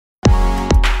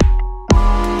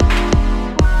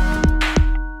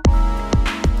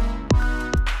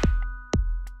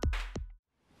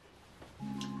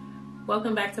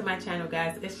Welcome back to my channel,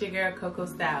 guys. It's your girl Coco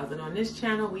Styles, and on this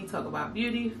channel we talk about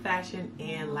beauty, fashion,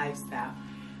 and lifestyle.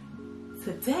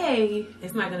 Today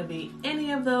it's not going to be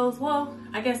any of those. Well,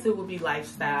 I guess it will be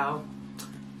lifestyle.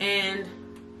 And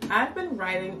I've been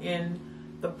writing in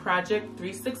the Project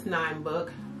 369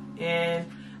 book, and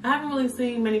I haven't really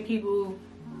seen many people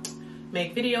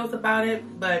make videos about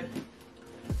it, but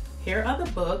here are the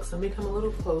books. Let me come a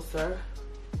little closer.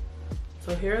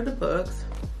 So here are the books.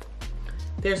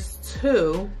 There's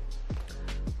two.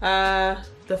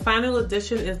 The final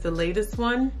edition is the latest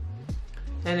one,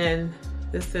 and then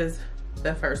this is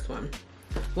the first one.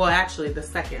 Well, actually the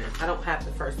second. I don't have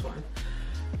the first one.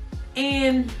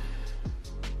 And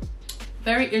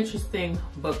very interesting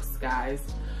books, guys.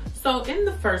 So in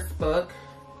the first book,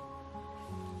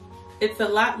 it's a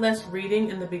lot less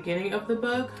reading in the beginning of the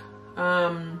book,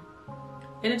 and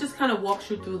it just kind of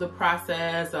walks you through the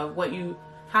process of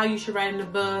how you should write in the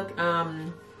book,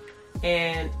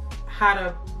 and how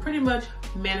to pretty much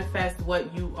manifest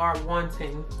what you are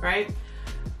wanting, right?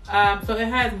 So it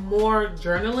has more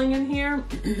journaling in here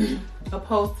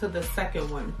opposed to the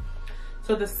second one.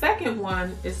 So the second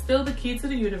one is still the Key to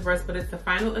the Universe, but it's the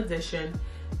final edition,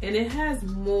 and it has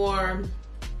more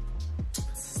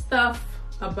stuff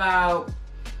about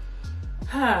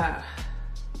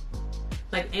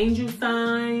like angel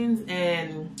signs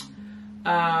and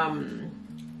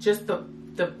just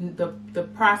the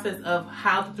process of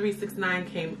how the 369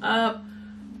 came up,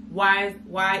 why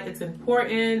it's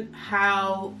important,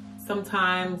 how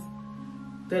sometimes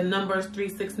the numbers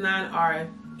 369 are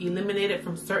eliminated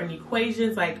from certain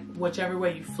equations, like whichever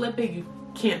way you flip it, you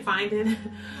can't find it.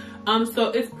 So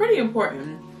it's pretty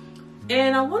important.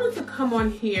 And I wanted to come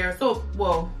on here. So,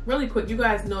 well, really quick, you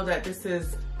guys know that this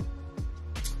is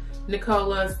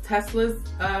Nikola Tesla's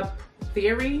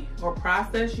theory or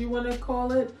process, you want to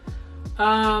call it.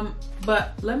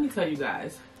 But let me tell you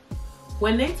guys,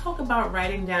 when they talk about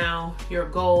writing down your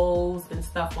goals and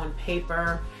stuff on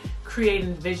paper,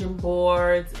 creating vision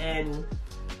boards and,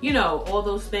 you know, all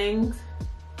those things,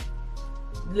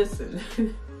 listen,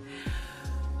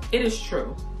 it is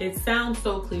true. It sounds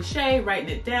so cliche, writing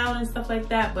it down and stuff like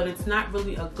that, but it's not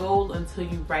really a goal until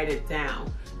you write it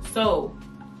down. So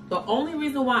the only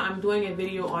reason why I'm doing a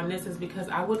video on this is because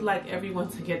I would like everyone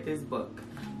to get this book.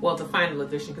 Well, the final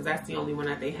edition, because that's the only one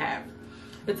that they have.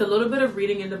 It's a little bit of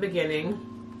reading in the beginning,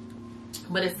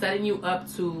 but it's setting you up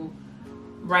to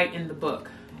write in the book.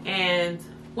 And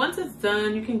once it's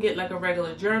done, you can get like a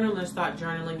regular journal and start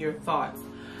journaling your thoughts.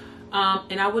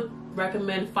 And I would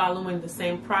recommend following the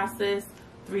same process,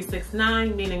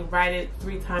 369, meaning write it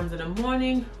 3 times in the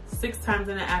morning, 6 times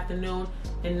in the afternoon,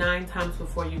 and 9 times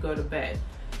before you go to bed.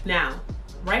 Now,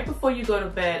 right before you go to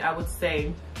bed, I would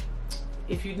say,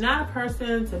 if you're not a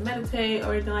person to meditate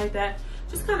or anything like that,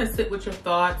 just kind of sit with your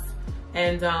thoughts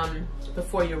and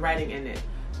before you're writing in it.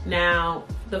 Now,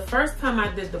 the first time I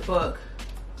did the book,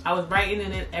 I was writing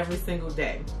in it every single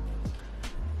day.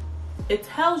 It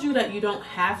tells you that you don't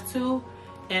have to,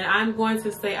 and I'm going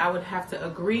to say I would have to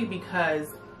agree,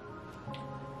 because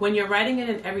when you're writing in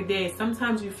it every day,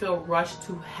 sometimes you feel rushed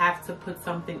to have to put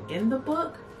something in the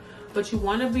book. But you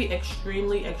want to be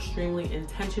extremely, extremely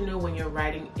intentional when you're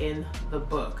writing in the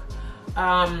book.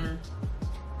 I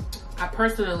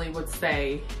personally would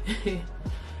say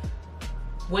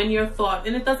when your thought,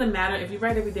 and it doesn't matter if you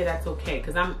write every day, that's okay,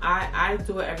 because I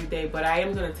do it every day, but I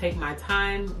am going to take my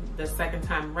time the second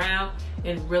time around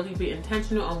and really be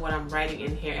intentional on what I'm writing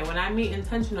in here. And when I mean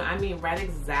intentional, I mean write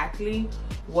exactly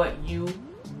what you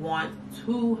want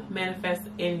to manifest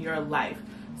in your life.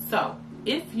 So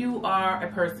if you are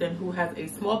a person who has a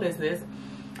small business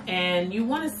and you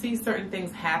want to see certain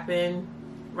things happen,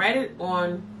 write it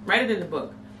in the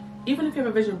book. Even if you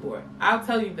have a vision board, I'll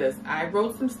tell you this. I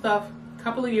wrote some stuff a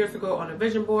couple of years ago on a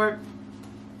vision board.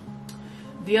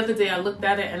 The other day I looked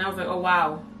at it and I was like, oh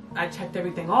wow, I checked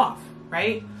everything off,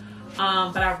 right?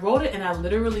 But I wrote it and I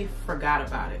literally forgot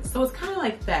about it. So it's kind of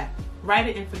like that. Write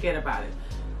it and forget about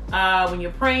it. When you're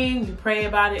praying, you pray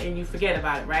about it and you forget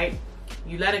about it, right?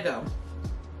 You let it go.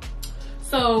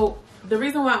 So the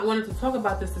reason why I wanted to talk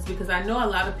about this is because I know a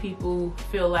lot of people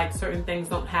feel like certain things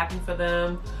don't happen for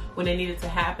them when they need it to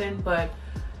happen, but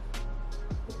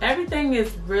everything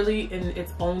is really in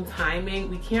its own timing.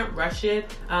 We can't rush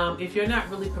it. If you're not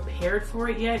really prepared for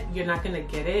it yet, you're not going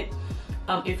to get it.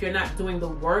 If you're not doing the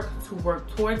work to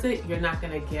work towards it, you're not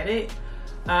going to get it.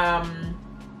 And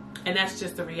that's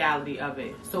just the reality of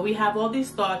it. So we have all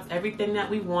these thoughts, everything that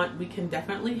we want, we can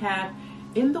definitely have.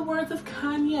 In the words of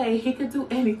Kanye, he could do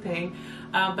anything.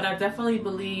 But I definitely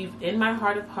believe in my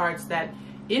heart of hearts that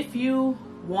if you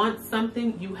want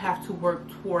something, you have to work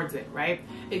towards it, right?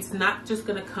 It's not just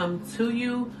gonna come to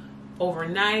you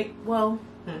overnight. Well,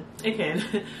 it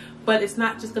can, but it's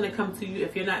not just gonna come to you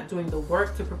if you're not doing the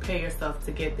work to prepare yourself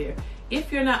to get there.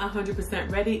 If you're not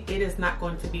 100% ready, it is not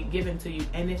going to be given to you.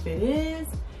 And if it is,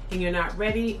 and you're not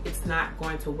ready, it's not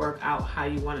going to work out how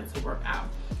you want it to work out.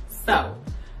 So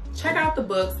check out the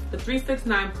books, the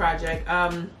 369 Project.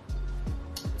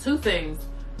 2 things.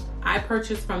 I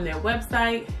purchased from their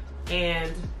website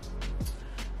and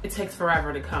it takes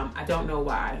forever to come. I don't know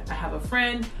why. I have a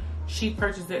friend, she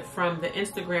purchased it from the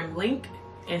Instagram link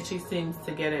and she seems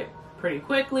to get it pretty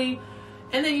quickly.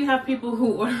 And then you have people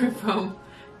who order it from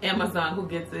Amazon who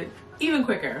gets it even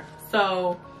quicker.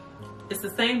 So it's the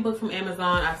same book from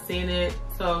Amazon. I've seen it.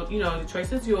 So, you know, the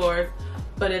choice is yours.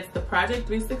 But it's the Project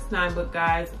 369 book,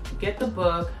 guys. Get the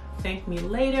book. Thank me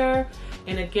later.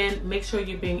 And again, make sure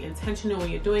you're being intentional when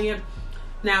you're doing it.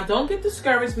 Now, don't get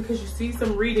discouraged because you see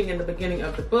some reading in the beginning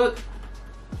of the book.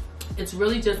 It's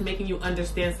really just making you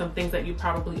understand some things that you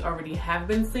probably already have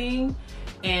been seeing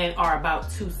and are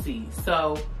about to see.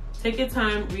 So take your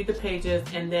time, read the pages,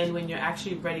 and then when you're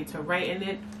actually ready to write in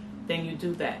it, then you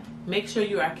do that. Make sure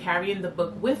you are carrying the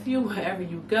book with you wherever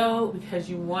you go because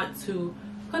you want to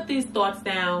put these thoughts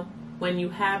down when you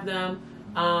have them,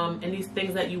 and these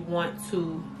things that you want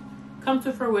to come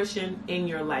to fruition in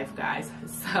your life, guys.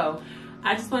 So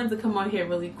I just wanted to come on here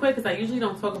really quick because I usually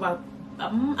don't talk about a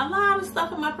lot of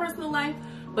stuff in my personal life,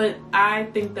 but I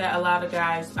think that a lot of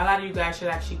you guys should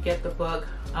actually get the book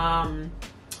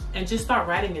and just start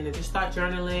writing in it. Just start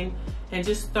journaling and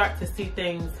just start to see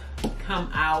things come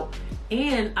out.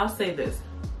 And I'll say this,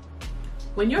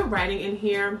 when you're writing in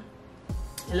here,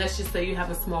 and let's just say you have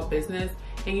a small business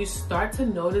and you start to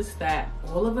notice that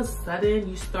all of a sudden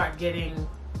you start getting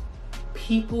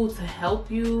people to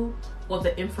help you or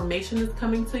the information is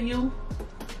coming to you,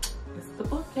 it's the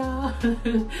book, y'all.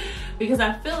 Because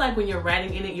I feel like when you're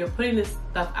writing in it, you're putting this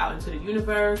stuff out into the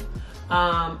universe,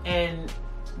 and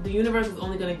the universe is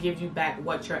only going to give you back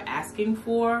what you're asking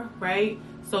for, right?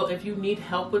 So if you need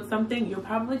help with something, you're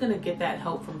probably going to get that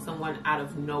help from someone out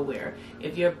of nowhere.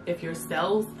 If your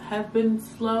sales have been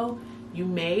slow, you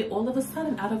may all of a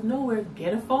sudden out of nowhere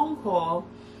get a phone call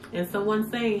and someone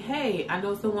saying, hey, I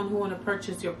know someone who want to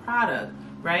purchase your product,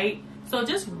 right? So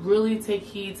just really take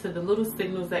heed to the little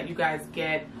signals that you guys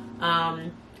get. I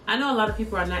know a lot of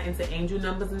people are not into angel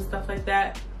numbers and stuff like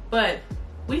that, but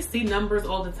we see numbers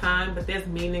all the time, but there's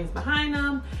meanings behind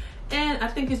them. And I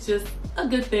think it's just a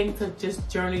good thing to just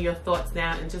journal your thoughts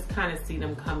down and just kind of see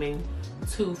them coming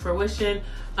to fruition.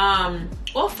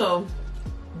 Also,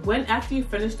 after you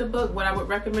finish the book, what I would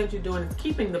recommend you doing is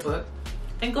keeping the book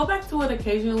and go back to it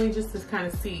occasionally just to kind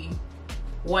of see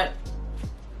what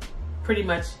pretty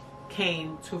much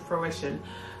came to fruition.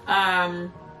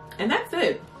 And that's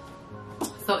it.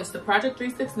 So it's the Project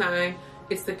 369.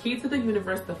 It's the Key to the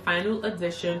Universe, the final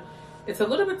edition. It's a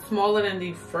little bit smaller than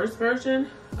the first version.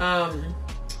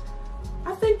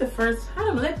 I think the first, I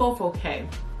don't know, they're both okay.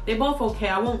 They're both okay.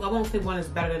 I won't say one is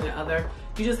better than the other.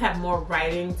 You just have more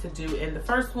writing to do in the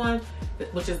first one,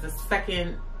 which is the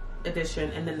second edition,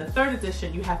 and then the third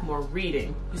edition you have more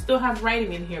reading. You still have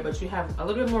writing in here, but you have a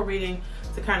little bit more reading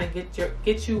to kind of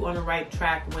get you on the right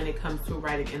track when it comes to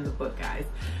writing in the book, guys.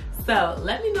 So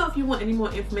let me know if you want any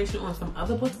more information on some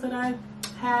other books that I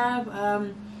have,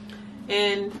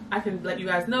 and I can let you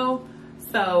guys know.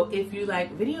 So if you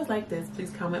like videos like this,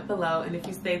 please comment below. And if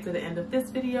you stay to the end of this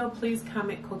video, please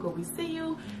comment Coco, we see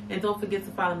you. And don't forget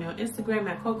to follow me on Instagram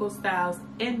at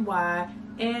Cocostylesny,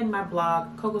 and my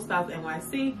blog,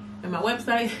 Cocostylesnyc, and my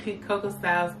website,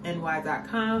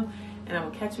 Cocostylesny.com. And I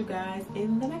will catch you guys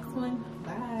in the next one.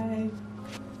 Bye.